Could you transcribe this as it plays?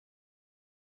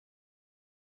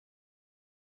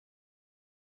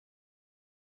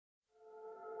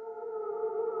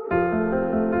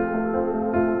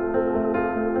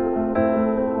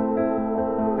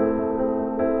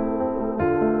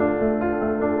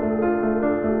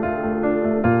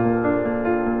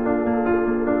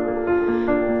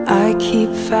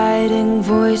keep fighting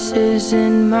voices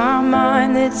in my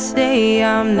mind that say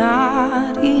I'm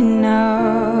not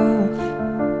enough.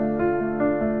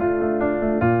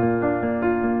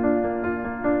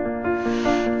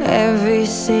 Every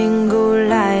single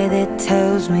lie that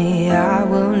tells me I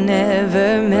will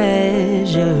never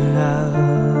measure up.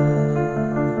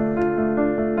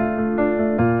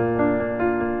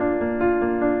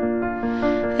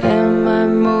 Am I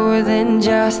more than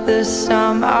just the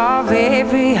sum of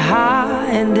every high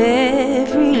and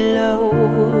every low?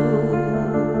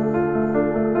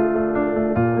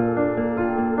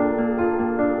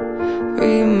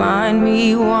 Remind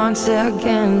me once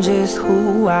again just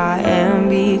who I am,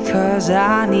 because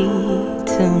I need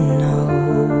to know.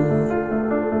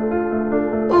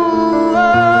 Ooh,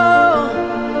 oh,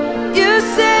 you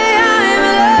say I'm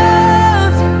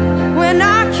loved when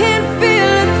I can't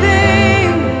feel a thing.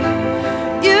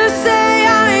 You say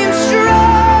I'm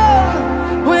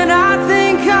strong when I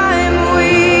think I'm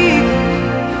weak.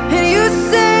 And you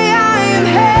say I am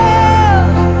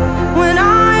held when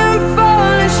I am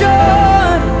falling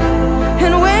short.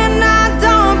 And when I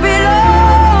don't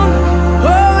belong,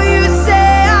 oh, you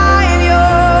say I am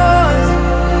yours.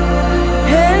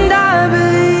 And I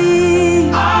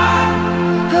believe,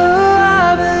 oh, I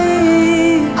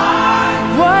believe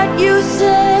what you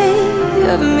say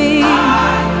of me.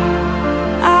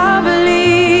 I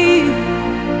believe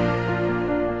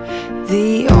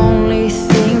the only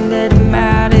thing that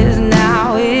matters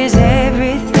now is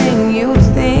everything you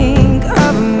think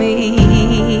of me.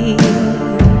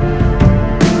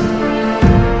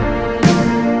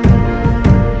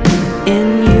 In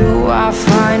you I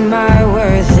find my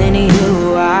worth, in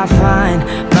you I find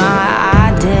my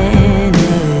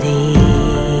identity.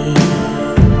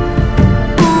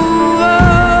 Ooh,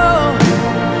 oh,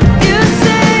 you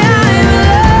say I'm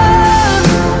loved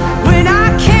when I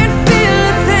can't feel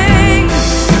a thing.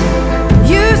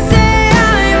 You say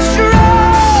I'm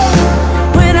strong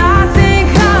when I think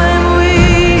I'm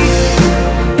weak.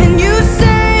 And you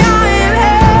say I am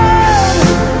held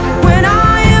when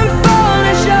I am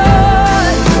falling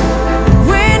short.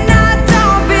 When I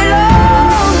don't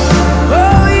belong,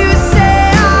 oh, you say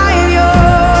I am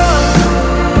yours.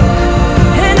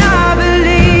 And I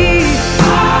believe,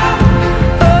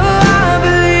 oh, I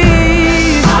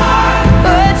believe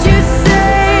what you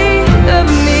say of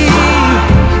me.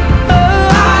 Oh,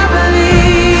 I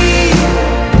believe.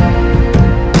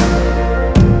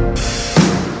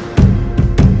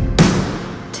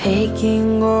 Taking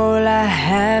all I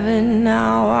have and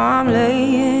now I'm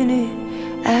laying it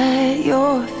at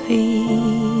your feet.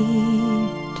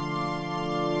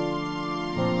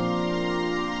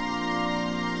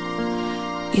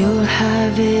 You'll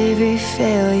have every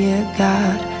failure,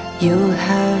 God. You'll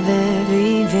have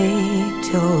every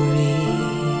victory.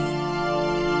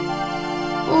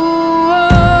 Ooh,